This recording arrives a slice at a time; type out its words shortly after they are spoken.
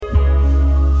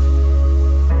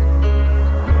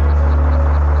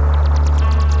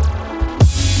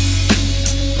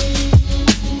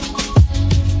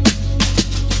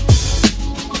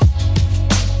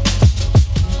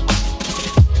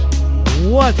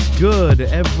What's good,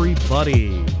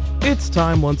 everybody? It's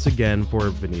time once again for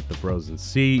Beneath the Frozen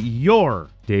Sea, your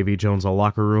Davy Jones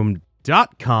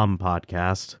Lockerroom.com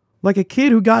podcast. Like a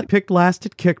kid who got picked last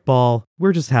at kickball,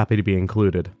 we're just happy to be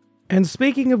included. And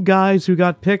speaking of guys who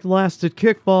got picked last at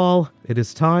kickball, it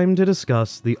is time to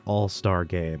discuss the All-Star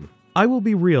Game. I will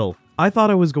be real, I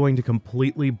thought I was going to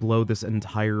completely blow this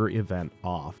entire event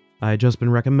off. I had just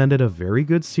been recommended a very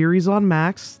good series on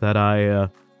Max that I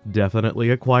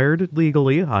definitely acquired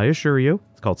legally, I assure you.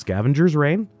 It's called Scavenger's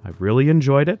Reign. I really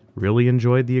enjoyed it, really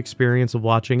enjoyed the experience of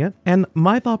watching it. And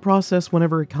my thought process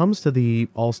whenever it comes to the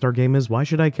All-Star Game is, why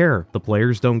should I care? The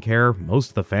players don't care, most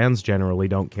of the fans generally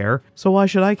don't care, so why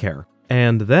should I care?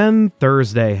 And then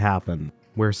Thursday happened,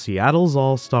 where Seattle's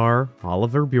All-Star,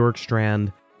 Oliver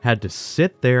Bjorkstrand, had to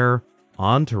sit there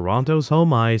on Toronto's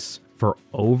home ice for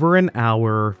over an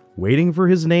hour, waiting for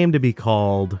his name to be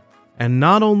called. And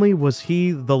not only was he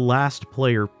the last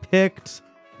player picked,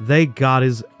 they got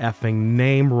his effing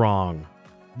name wrong.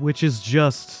 Which is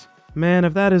just, man,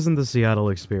 if that isn't the Seattle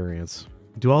experience.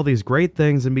 Do all these great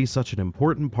things and be such an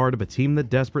important part of a team that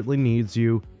desperately needs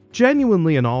you.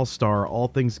 Genuinely an all-star, all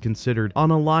things considered, on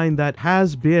a line that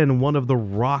has been one of the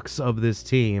rocks of this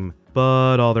team.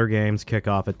 But all their games kick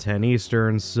off at 10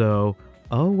 Eastern, so,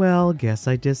 oh well, guess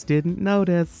I just didn't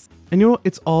notice. And you know what?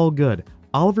 It's all good.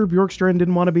 Oliver Bjorkstrand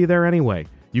didn't want to be there anyway.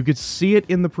 You could see it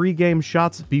in the pre-game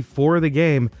shots before the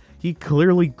game. He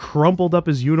clearly crumpled up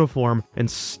his uniform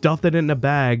and stuffed it in a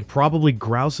bag, probably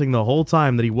grousing the whole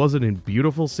time that he wasn't in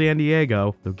beautiful San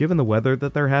Diego. Though given the weather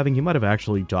that they're having, he might have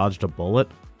actually dodged a bullet.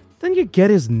 Then you get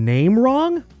his name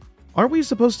wrong? Aren't we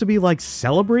supposed to be, like,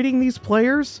 celebrating these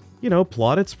players? You know,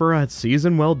 plaudits for a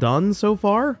season well done so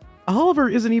far? Oliver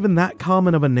isn't even that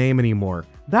common of a name anymore.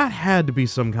 That had to be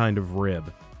some kind of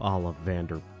rib.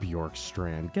 Oliver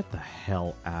Bjorkstrand, get the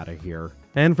hell out of here.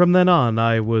 And from then on,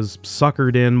 I was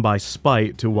suckered in by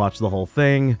spite to watch the whole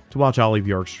thing, to watch Ollie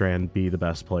Bjorkstrand be the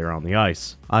best player on the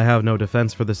ice. I have no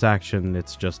defense for this action,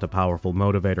 it's just a powerful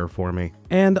motivator for me.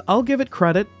 And I'll give it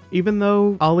credit, even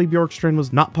though Ollie Bjorkstrand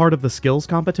was not part of the skills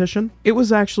competition, it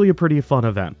was actually a pretty fun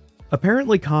event.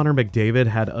 Apparently, Connor McDavid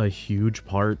had a huge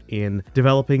part in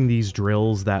developing these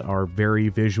drills that are very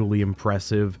visually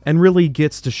impressive and really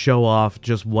gets to show off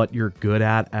just what you're good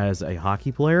at as a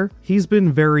hockey player. He's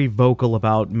been very vocal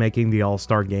about making the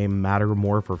All-Star Game matter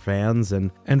more for fans, and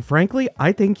frankly,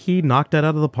 I think he knocked it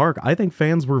out of the park. I think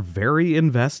fans were very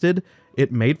invested.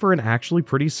 It made for an actually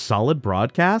pretty solid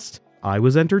broadcast. I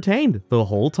was entertained the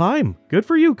whole time. Good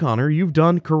for you, Connor. You've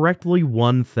done correctly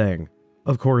one thing.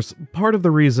 Of course, part of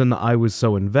the reason I was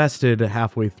so invested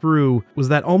halfway through was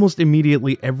that almost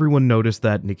immediately everyone noticed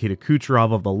that Nikita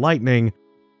Kucherov of the Lightning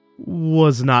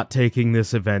was not taking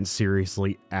this event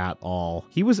seriously at all.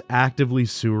 He was actively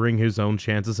sewering his own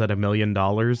chances at $1 million,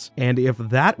 and if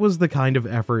that was the kind of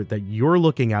effort that you're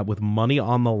looking at with money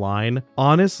on the line,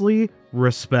 honestly,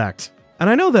 respect. And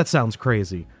I know that sounds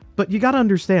crazy, but you gotta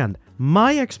understand,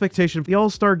 my expectation of the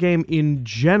All-Star Game in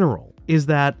general is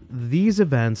that these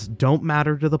events don't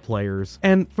matter to the players,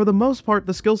 and for the most part,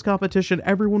 the skills competition,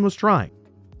 everyone was trying.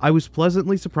 I was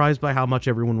pleasantly surprised by how much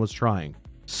everyone was trying.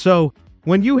 So,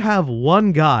 when you have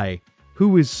one guy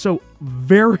who is so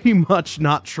very much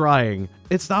not trying,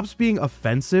 it stops being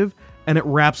offensive, and it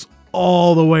wraps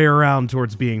all the way around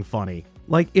towards being funny.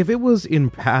 Like, if it was in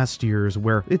past years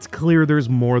where it's clear there's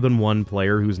more than one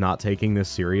player who's not taking this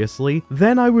seriously,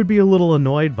 then I would be a little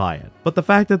annoyed by it. But the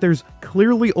fact that there's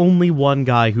clearly only one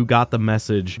guy who got the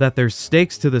message that there's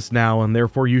stakes to this now and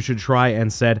therefore you should try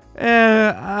and said,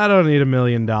 I don't need $1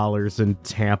 million in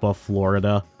Tampa,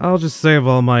 Florida. I'll just save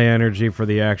all my energy for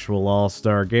the actual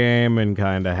All-Star Game and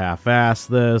kinda half-ass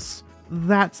this.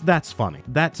 That's funny.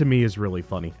 That to me is really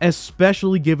funny,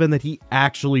 especially given that he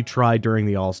actually tried during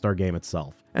the All-Star Game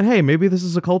itself. And hey, maybe this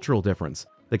is a cultural difference.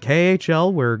 The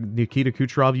KHL, where Nikita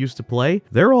Kucherov used to play,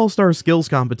 their All-Star skills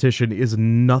competition is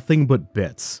nothing but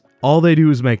bits. All they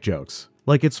do is make jokes.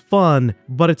 Like, it's fun,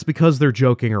 but it's because they're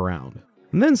joking around.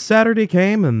 And then Saturday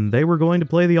came and they were going to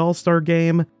play the All-Star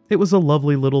Game. It was a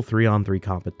lovely little 3-on-3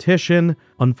 competition.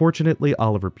 Unfortunately,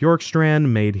 Oliver Bjorkstrand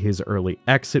made his early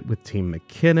exit with Team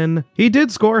McKinnon. He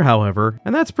did score, however,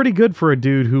 and that's pretty good for a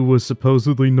dude who was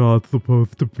supposedly not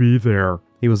supposed to be there.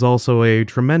 He was also a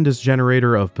tremendous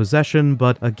generator of possession,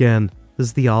 but again, this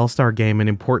is the All-Star Game and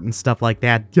important stuff like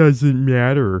that doesn't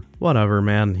matter. Whatever,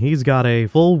 man. He's got a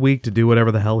full week to do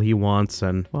whatever the hell he wants,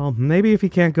 and, well, maybe if he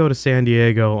can't go to San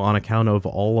Diego on account of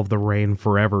all of the rain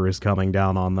forever is coming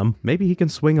down on them, maybe he can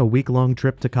swing a week-long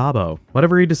trip to Cabo.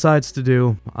 Whatever he decides to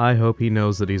do, I hope he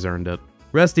knows that he's earned it.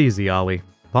 Rest easy, Ollie.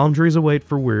 Palm trees await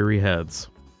for weary heads.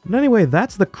 But anyway,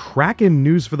 that's the Kraken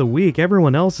news for the week.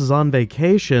 Everyone else is on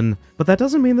vacation, but that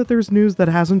doesn't mean that there's news that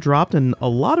hasn't dropped, and a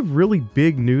lot of really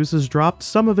big news has dropped.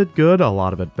 Some of it good, a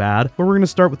lot of it bad, but we're going to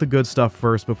start with the good stuff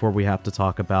first before we have to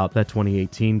talk about that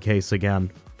 2018 case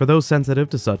again. For those sensitive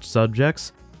to such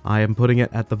subjects, I am putting it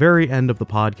at the very end of the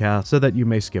podcast so that you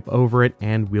may skip over it,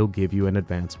 and we'll give you an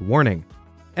advance warning.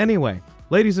 Anyway,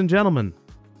 ladies and gentlemen,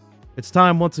 it's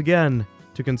time once again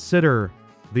to consider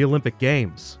the Olympic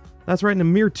Games. That's right, in a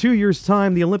mere 2 years'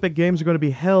 time, the Olympic Games are going to be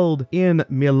held in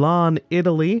Milan,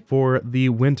 Italy for the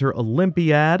Winter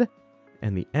Olympiad,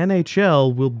 and the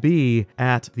NHL will be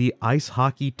at the ice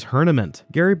hockey tournament.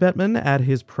 Gary Bettman, at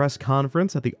his press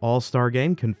conference at the All-Star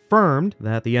Game, confirmed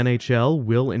that the NHL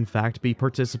will in fact be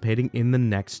participating in the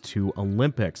next two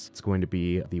Olympics. It's going to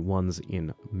be the ones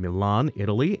in Milan,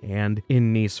 Italy, and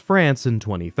in Nice, France in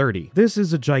 2030. This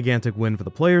is a gigantic win for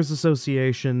the Players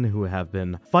Association, who have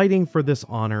been fighting for this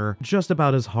honor just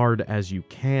about as hard as you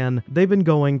can. They've been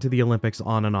going to the Olympics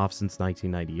on and off since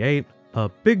 1998. A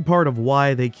big part of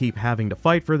why they keep having to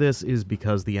fight for this is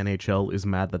because the NHL is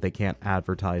mad that they can't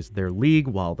advertise their league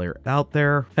while they're out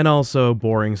there, and also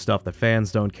boring stuff that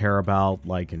fans don't care about,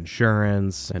 like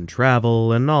insurance and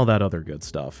travel and all that other good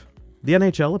stuff. The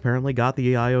NHL apparently got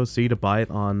the IOC to bite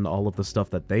on all of the stuff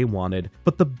that they wanted,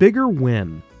 but the bigger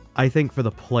win, I think, for the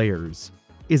players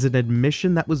is an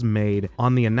admission that was made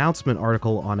on the announcement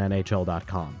article on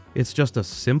NHL.com. It's just a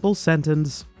simple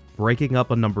sentence breaking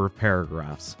up a number of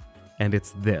paragraphs. And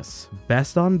it's this: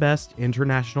 best on best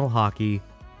international hockey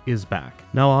is back.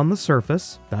 Now, on the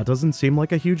surface, that doesn't seem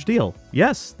like a huge deal.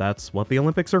 Yes, that's what the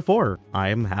Olympics are for. I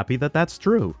am happy that that's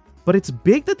true. But it's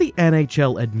big that the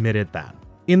NHL admitted that.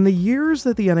 In the years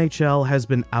that the NHL has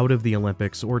been out of the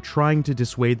Olympics or trying to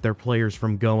dissuade their players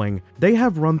from going, they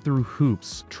have run through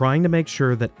hoops trying to make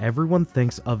sure that everyone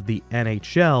thinks of the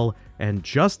NHL and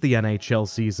just the NHL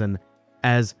season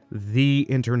as the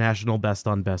international best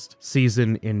on best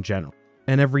season in general.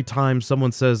 And every time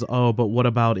someone says, oh, but what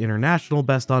about international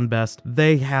best on best,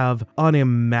 they have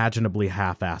unimaginably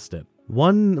half-assed it.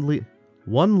 One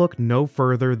look no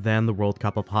further than the World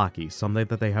Cup of Hockey, something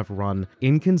that they have run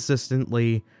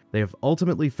inconsistently. They have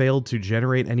ultimately failed to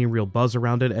generate any real buzz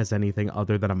around it as anything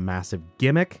other than a massive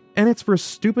gimmick, and it's for a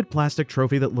stupid plastic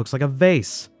trophy that looks like a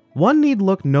vase. One need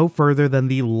look no further than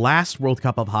the last World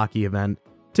Cup of Hockey event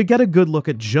to get a good look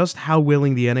at just how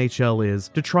willing the NHL is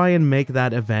to try and make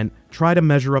that event try to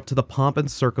measure up to the pomp and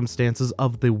circumstances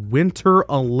of the Winter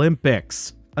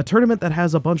Olympics. A tournament that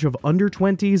has a bunch of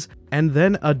under-20s and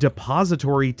then a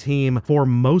depository team for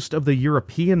most of the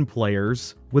European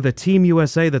players, with a Team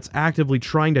USA that's actively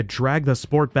trying to drag the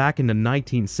sport back into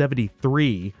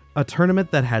 1973. A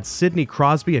tournament that had Sidney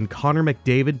Crosby and Connor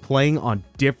McDavid playing on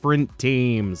different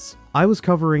teams. I was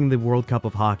covering the World Cup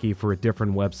of Hockey for a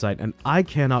different website, and I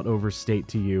cannot overstate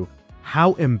to you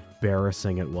how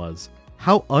embarrassing it was.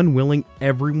 How unwilling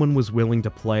everyone was willing to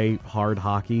play hard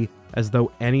hockey, as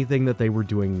though anything that they were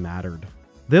doing mattered.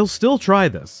 They'll still try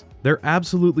this. They're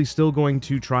absolutely still going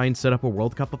to try and set up a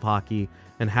World Cup of Hockey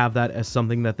and have that as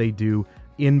something that they do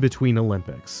in between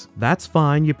Olympics. That's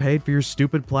fine, you paid for your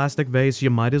stupid plastic vase, you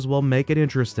might as well make it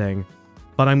interesting.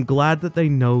 But I'm glad that they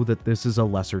know that this is a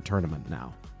lesser tournament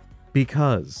now.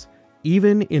 Because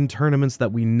even in tournaments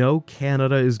that we know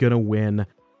Canada is going to win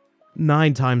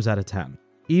 9 times out of 10,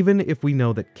 even if we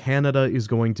know that Canada is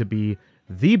going to be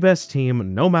the best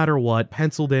team no matter what,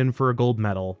 penciled in for a gold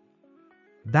medal,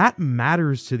 that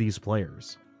matters to these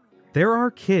players. There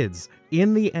are kids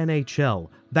in the NHL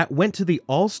that went to the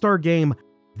All-Star Game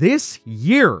this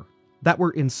year that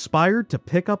were inspired to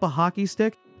pick up a hockey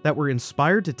stick, that were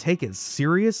inspired to take it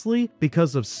seriously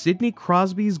because of Sidney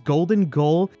Crosby's golden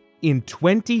goal in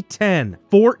 2010,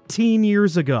 14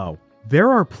 years ago.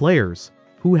 There are players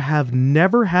who have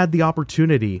never had the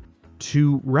opportunity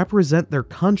to represent their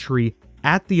country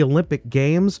at the Olympic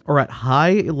Games or at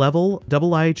high-level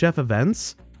IIHF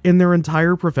events in their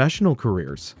entire professional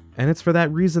careers. And it's for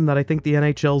that reason that I think the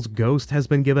NHL's ghost has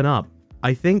been given up.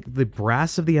 I think the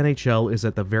brass of the NHL is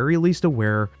at the very least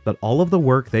aware that all of the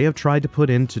work they have tried to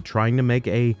put into trying to make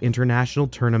an international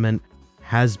tournament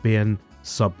has been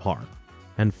subpar.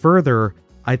 And further,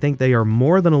 I think they are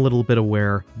more than a little bit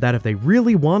aware that if they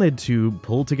really wanted to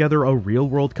pull together a real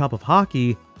World Cup of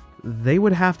Hockey, they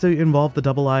would have to involve the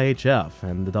IIHF,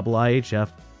 and the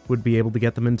IIHF would be able to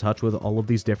get them in touch with all of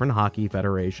these different hockey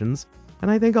federations.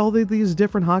 And I think all of these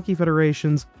different hockey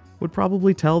federations would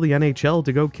probably tell the NHL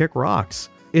to go kick rocks.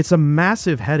 It's a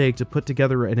massive headache to put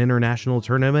together an international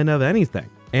tournament of anything.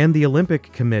 And the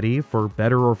Olympic Committee, for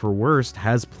better or for worse,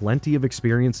 has plenty of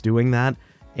experience doing that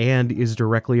and is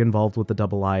directly involved with the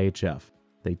IIHF.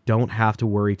 They don't have to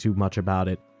worry too much about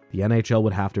it. the NHL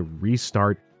would have to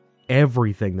restart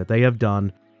everything that they have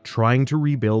done, trying to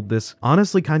rebuild this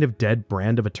honestly kind of dead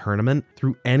brand of a tournament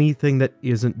through anything that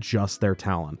isn't just their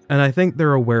talent. And I think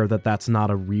they're aware that that's not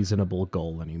a reasonable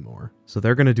goal anymore. So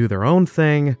they're going to do their own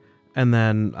thing, and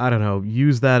then, I don't know,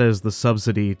 use that as the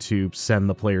subsidy to send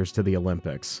the players to the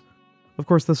Olympics. Of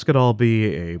course, this could all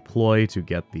be a ploy to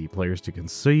get the players to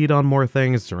concede on more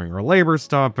things during our labor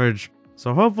stoppage,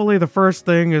 so hopefully the first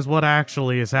thing is what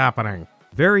actually is happening.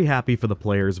 Very happy for the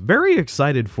players, very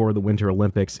excited for the Winter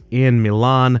Olympics in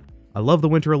Milan. I love the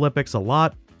Winter Olympics a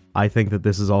lot. I think that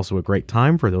this is also a great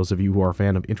time for those of you who are a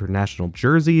fan of international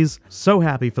jerseys. So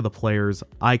happy for the players.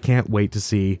 I can't wait to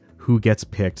see who gets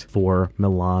picked for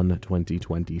Milan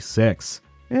 2026.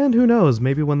 And who knows,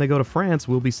 maybe when they go to France,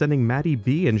 we'll be sending Matty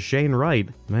B and Shane Wright.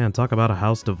 Man, talk about a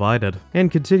house divided. And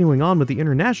continuing on with the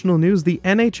international news, the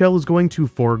NHL is going to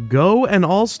forego an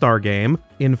All-Star game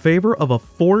in favor of a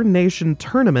 4-nation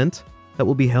tournament that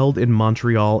will be held in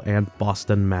Montreal and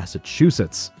Boston,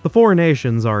 Massachusetts. The 4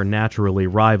 nations are naturally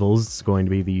rivals. It's going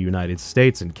to be the United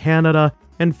States and Canada,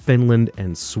 and Finland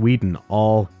and Sweden,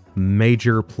 all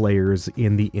major players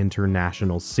in the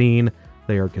international scene.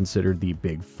 They are considered the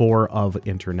big 4 of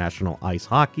international ice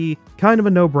hockey. Kind of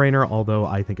a no-brainer, although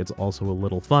I think it's also a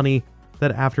little funny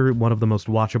that after one of the most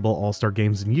watchable All-Star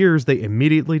games in years, they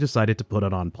immediately decided to put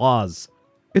it on pause.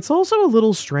 It's also a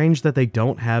little strange that they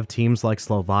don't have teams like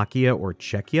Slovakia or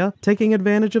Czechia taking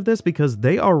advantage of this, because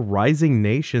they are rising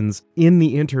nations in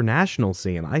the international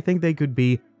scene. I think they could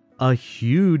be a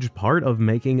huge part of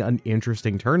making an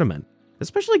interesting tournament.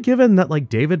 Especially given that, like,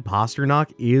 David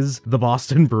Pastrnak is the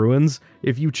Boston Bruins.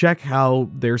 If you check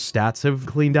how their stats have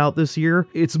cleaned out this year,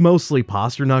 it's mostly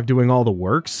Pastrnak doing all the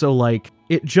work, so, like,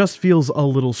 it just feels a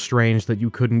little strange that you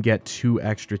couldn't get 2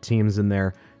 extra teams in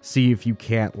there. See if you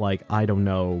can't, like, I don't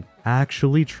know,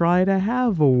 actually try to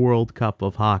have a World Cup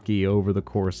of hockey over the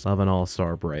course of an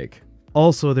All-Star break.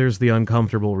 Also, there's the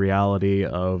uncomfortable reality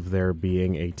of there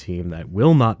being a team that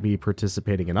will not be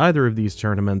participating in either of these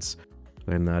tournaments,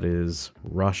 and that is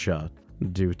Russia,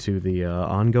 due to the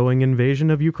ongoing invasion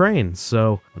of Ukraine.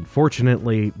 So,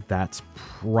 unfortunately, that's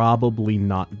probably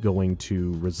not going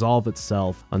to resolve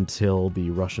itself until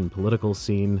the Russian political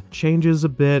scene changes a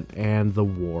bit and the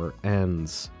war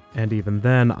ends. And even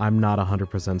then, I'm not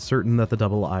 100% certain that the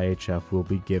IIHF will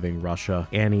be giving Russia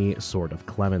any sort of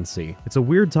clemency. It's a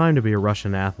weird time to be a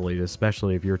Russian athlete,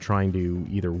 especially if you're trying to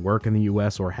either work in the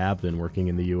US or have been working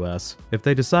in the US. If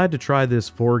they decide to try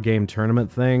this 4-game tournament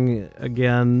thing,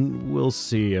 again, we'll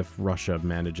see if Russia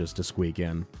manages to squeak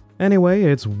in. Anyway,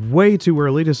 it's way too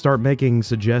early to start making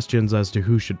suggestions as to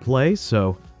who should play,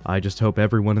 so I just hope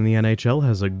everyone in the NHL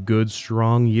has a good,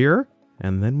 strong year.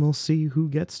 And then we'll see who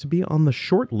gets to be on the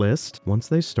short list once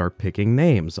they start picking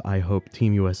names. I hope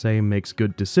Team USA makes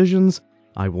good decisions.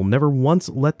 I will never once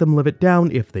let them live it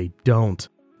down if they don't.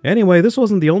 Anyway, this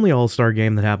wasn't the only All-Star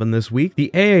game that happened this week.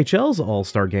 The AHL's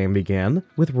All-Star game began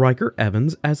with Riker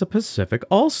Evans as a Pacific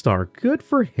All-Star. Good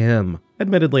for him.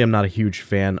 Admittedly, I'm not a huge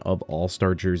fan of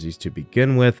All-Star jerseys to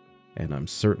begin with, and I'm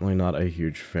certainly not a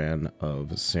huge fan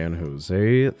of San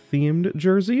Jose-themed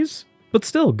jerseys. But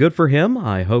still, good for him.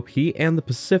 I hope he and the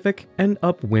Pacific end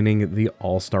up winning the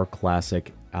All-Star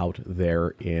Classic out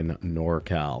there in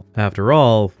NorCal. After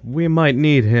all, we might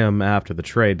need him after the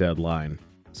trade deadline.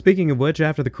 Speaking of which,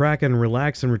 after the Kraken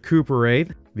relax and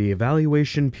recuperate, the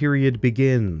evaluation period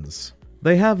begins.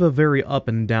 They have a very up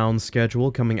and down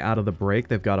schedule coming out of the break.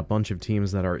 They've got a bunch of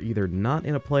teams that are either not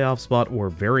in a playoff spot or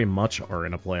very much are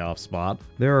in a playoff spot.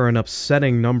 There are an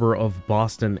upsetting number of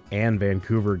Boston and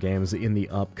Vancouver games in the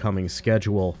upcoming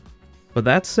schedule. But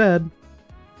that said,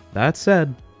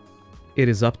 it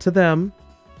is up to them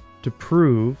to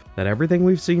prove that everything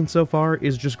we've seen so far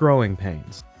is just growing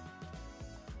pains.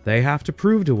 They have to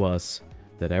prove to us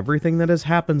that everything that has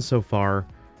happened so far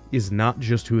is not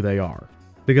just who they are.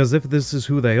 Because if this is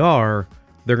who they are,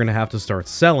 they're going to have to start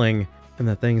selling, and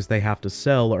the things they have to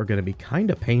sell are going to be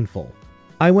kind of painful.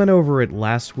 I went over it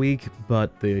last week,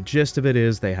 but the gist of it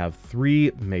is they have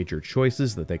 3 major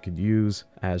choices that they could use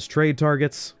as trade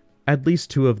targets. At least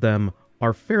 2 of them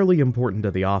are fairly important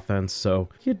to the offense, so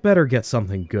you'd better get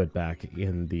something good back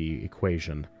in the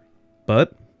equation.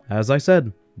 But, as I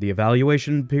said, the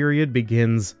evaluation period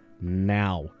begins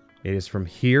now. It is from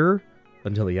here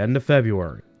until the end of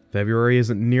February. February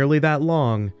isn't nearly that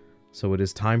long, so it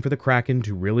is time for the Kraken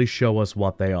to really show us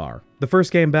what they are. The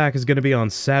first game back is going to be on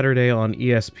Saturday on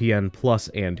ESPN Plus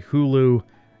and Hulu.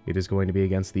 It is going to be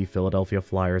against the Philadelphia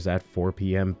Flyers at 4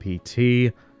 p.m.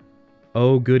 PT.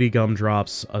 Oh, goody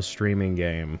gumdrops, a streaming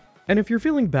game. And if you're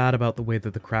feeling bad about the way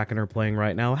that the Kraken are playing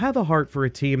right now, have a heart for a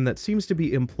team that seems to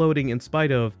be imploding in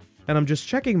spite of And I'm just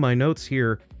checking my notes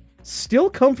here. Still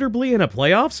comfortably in a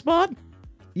playoff spot?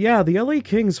 Yeah, the LA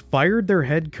Kings fired their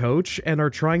head coach and are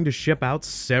trying to ship out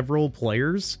several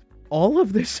players. All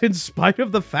of this in spite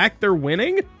of the fact they're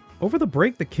winning? Over the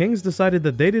break, the Kings decided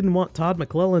that they didn't want Todd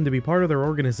McClellan to be part of their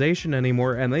organization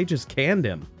anymore, and they just canned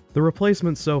him. The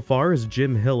replacement so far is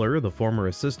Jim Hiller, the former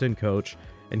assistant coach,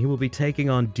 and he will be taking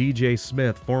on DJ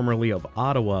Smith, formerly of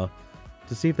Ottawa,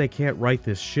 to see if they can't right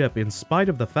this ship in spite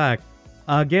of the fact,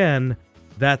 again,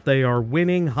 that they are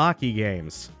winning hockey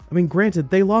games. I mean, granted,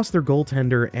 they lost their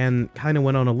goaltender and kind of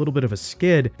went on a little bit of a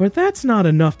skid, but that's not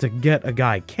enough to get a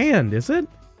guy canned, is it?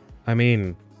 I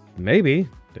mean, maybe.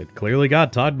 It clearly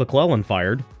got Todd McClellan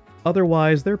fired.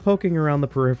 Otherwise, they're poking around the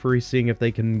periphery, seeing if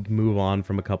they can move on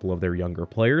from a couple of their younger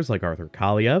players, like Arthur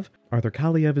Kaliev. Arthur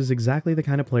Kaliev is exactly the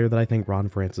kind of player that I think Ron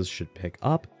Francis should pick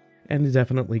up, and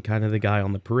definitely kind of the guy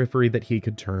on the periphery that he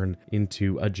could turn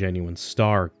into a genuine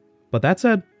star. But that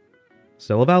said,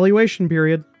 still evaluation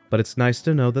period, but it's nice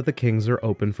to know that the Kings are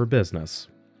open for business,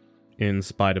 in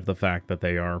spite of the fact that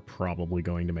they are probably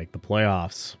going to make the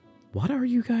playoffs. What are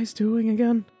you guys doing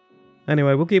again?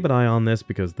 Anyway, we'll keep an eye on this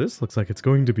because this looks like it's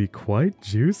going to be quite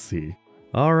juicy.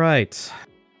 Alright.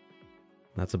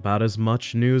 That's about as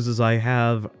much news as I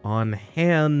have on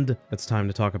hand. It's time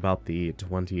to talk about the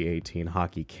 2018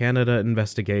 Hockey Canada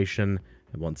investigation.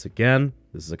 And once again,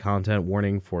 this is a content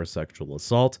warning for sexual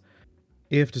assault.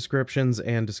 If descriptions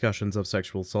and discussions of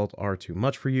sexual assault are too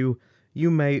much for you,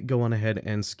 you may go on ahead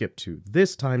and skip to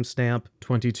this timestamp,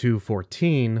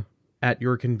 22:14, at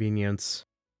your convenience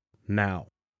now.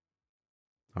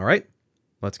 Alright,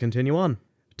 let's continue on.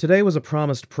 Today was a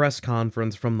promised press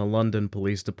conference from the London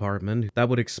Police Department that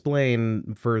would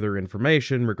explain further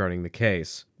information regarding the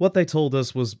case. What they told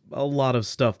us was a lot of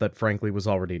stuff that frankly was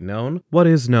already known. What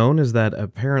is known is that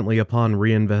apparently upon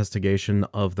reinvestigation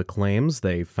of the claims,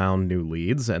 they found new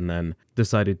leads and then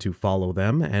decided to follow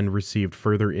them and received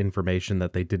further information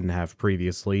that they didn't have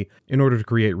previously in order to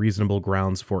create reasonable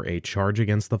grounds for a charge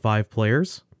against the 5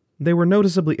 players. They were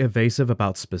noticeably evasive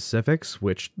about specifics,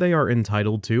 which they are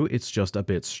entitled to, it's just a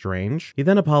bit strange. He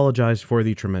then apologized for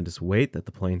the tremendous wait that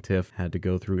the plaintiff had to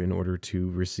go through in order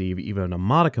to receive even a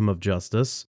modicum of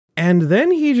justice. And then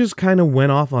he just kind of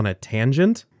went off on a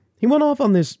tangent. He went off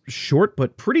on this short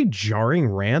but pretty jarring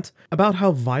rant about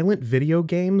how violent video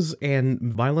games and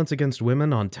violence against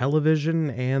women on television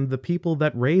and the people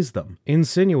that raise them,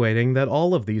 insinuating that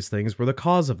all of these things were the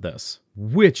cause of this.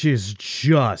 Which is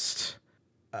just...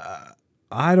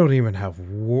 I don't even have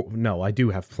no, I do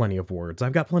have plenty of words.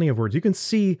 I've got plenty of words. You can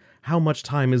see how much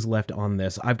time is left on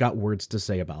this. I've got words to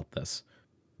say about this.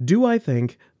 Do I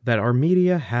think that our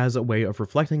media has a way of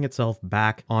reflecting itself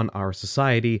back on our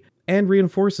society and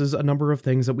reinforces a number of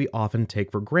things that we often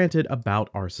take for granted about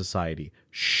our society?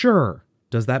 Sure.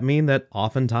 Does that mean that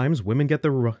oftentimes women get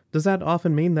Does that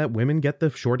often mean that women get the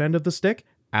short end of the stick?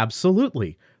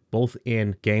 Absolutely. Both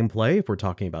in gameplay, if we're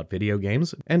talking about video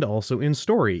games, and also in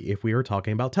story, if we are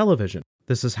talking about television.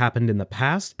 This has happened in the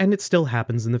past, and it still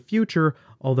happens in the future,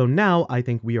 although now I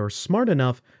think we are smart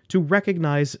enough to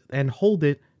recognize and hold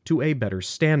it to a better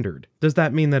standard. Does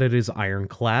that mean that it is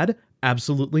ironclad?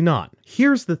 Absolutely not.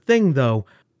 Here's the thing, though.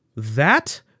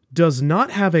 That does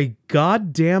not have a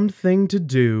goddamned thing to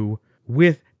do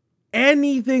with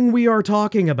anything we are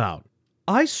talking about.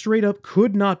 I straight up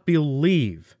could not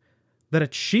believe that a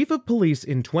chief of police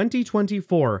in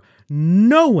 2024,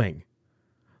 knowing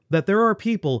that there are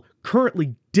people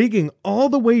currently digging all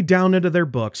the way down into their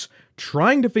books,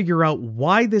 trying to figure out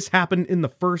why this happened in the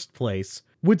first place,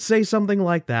 would say something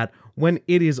like that when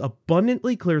it is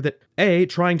abundantly clear that A,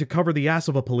 trying to cover the ass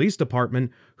of a police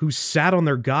department who sat on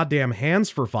their goddamn hands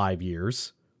for 5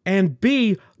 years, and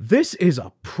B, this is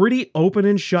a pretty open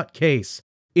and shut case.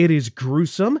 It is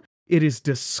gruesome, it is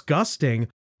disgusting,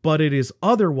 but it is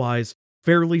otherwise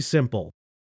fairly simple.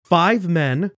 5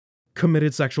 men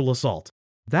committed sexual assault.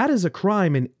 That is a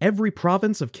crime in every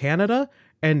province of Canada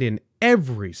and in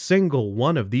every single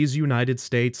one of these United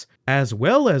States, as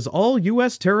well as all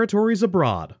US territories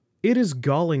abroad. It is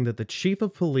galling that the chief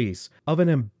of police of an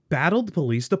embattled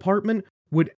police department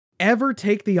would ever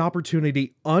take the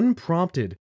opportunity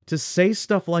unprompted to say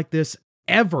stuff like this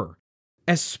ever,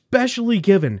 especially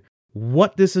given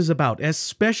what this is about,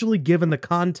 especially given the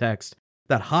context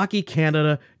that Hockey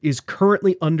Canada is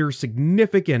currently under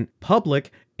significant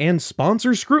public and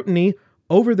sponsor scrutiny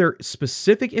over their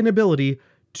specific inability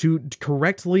to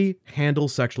correctly handle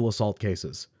sexual assault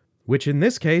cases, which in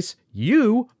this case,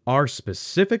 you are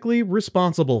specifically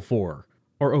responsible for.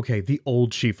 Or okay, the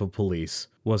old chief of police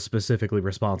was specifically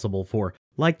responsible for.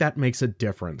 Like that makes a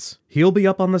difference. He'll be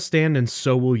up on the stand and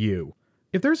so will you.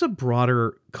 If there's a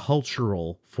broader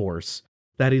cultural force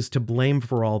that is to blame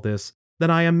for all this, then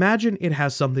I imagine it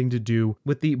has something to do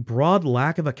with the broad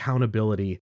lack of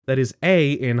accountability that is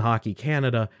A, in Hockey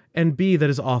Canada, and B, that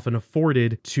is often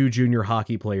afforded to junior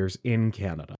hockey players in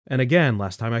Canada. And again,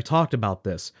 last time I talked about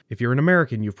this, if you're an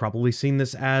American, you've probably seen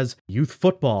this as youth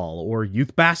football, or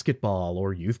youth basketball,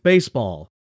 or youth baseball,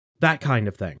 that kind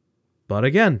of thing. But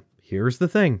again, here's the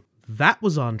thing. That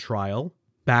was on trial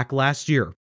back last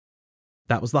year.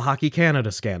 That was the Hockey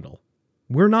Canada scandal.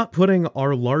 We're not putting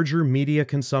our larger media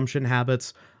consumption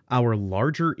habits, our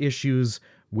larger issues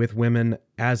with women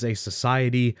as a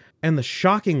society, and the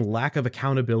shocking lack of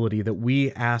accountability that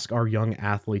we ask our young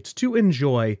athletes to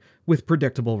enjoy with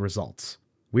predictable results.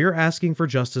 We're asking for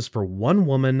justice for one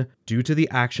woman due to the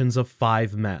actions of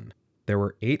 5 men. There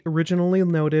were 8 originally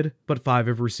noted, but 5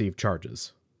 have received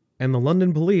charges. And the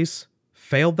London police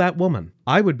failed that woman.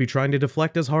 I would be trying to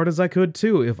deflect as hard as I could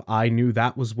too if I knew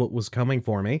that was what was coming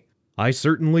for me. I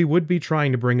certainly would be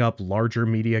trying to bring up larger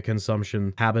media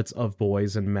consumption habits of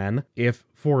boys and men if,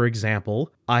 for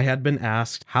example, I had been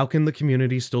asked, how can the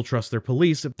community still trust their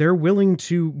police if they're willing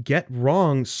to get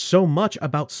wrong so much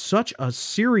about such a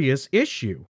serious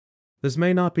issue? This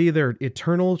may not be their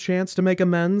eternal chance to make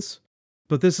amends,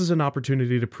 but this is an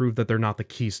opportunity to prove that they're not the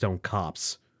Keystone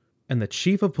Cops. And the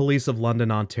Chief of Police of London,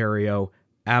 Ontario,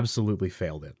 absolutely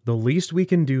failed it. The least we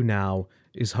can do now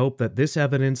is hope that this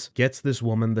evidence gets this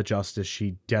woman the justice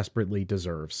she desperately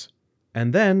deserves.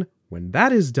 And then, when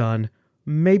that is done,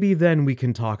 maybe then we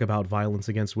can talk about violence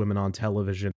against women on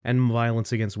television and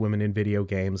violence against women in video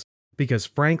games, because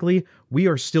frankly, we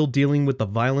are still dealing with the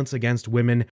violence against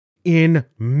women in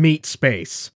meat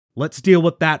space. Let's deal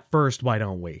with that first, why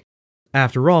don't we?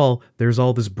 After all, there's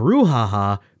all this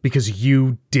brouhaha because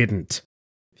you didn't.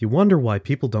 If you wonder why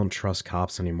people don't trust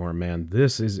cops anymore, man,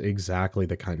 this is exactly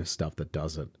the kind of stuff that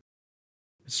does it.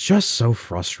 It's just so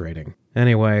frustrating.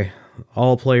 Anyway,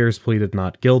 all players pleaded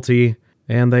not guilty,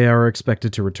 and they are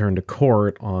expected to return to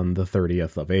court on the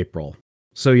 30th of April.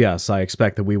 So yes, I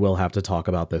expect that we will have to talk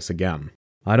about this again.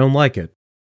 I don't like it,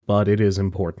 but it is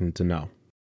important to know.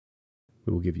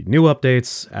 We will give you new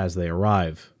updates as they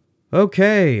arrive.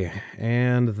 Okay,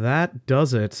 and that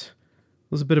does it.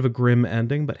 It was a bit of a grim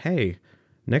ending, but hey,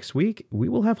 next week we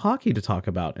will have hockey to talk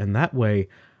about, and that way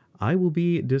I will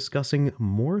be discussing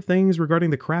more things regarding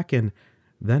the Kraken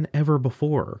than ever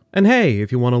before. And hey,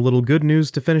 if you want a little good news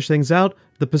to finish things out,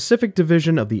 the Pacific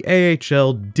Division of the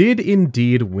AHL did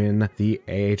indeed win the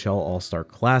AHL All-Star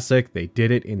Classic. They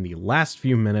did it in the last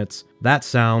few minutes. That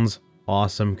sounds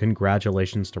awesome.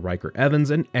 Congratulations to Riker Evans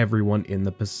and everyone in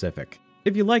the Pacific.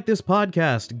 If you like this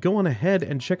podcast, go on ahead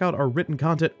and check out our written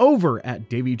content over at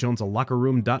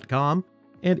DavyJonesALockerRoom.com.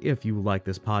 And if you like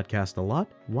this podcast a lot,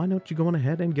 why don't you go on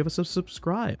ahead and give us a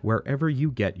subscribe wherever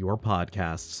you get your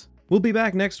podcasts. We'll be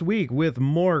back next week with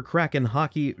more Kraken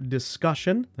hockey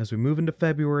discussion as we move into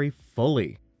February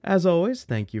fully. As always,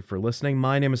 thank you for listening.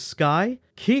 My name is Sky.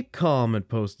 Keep calm and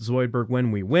post Zoidberg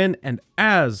when we win. And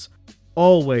as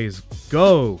always,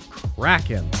 go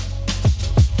Kraken!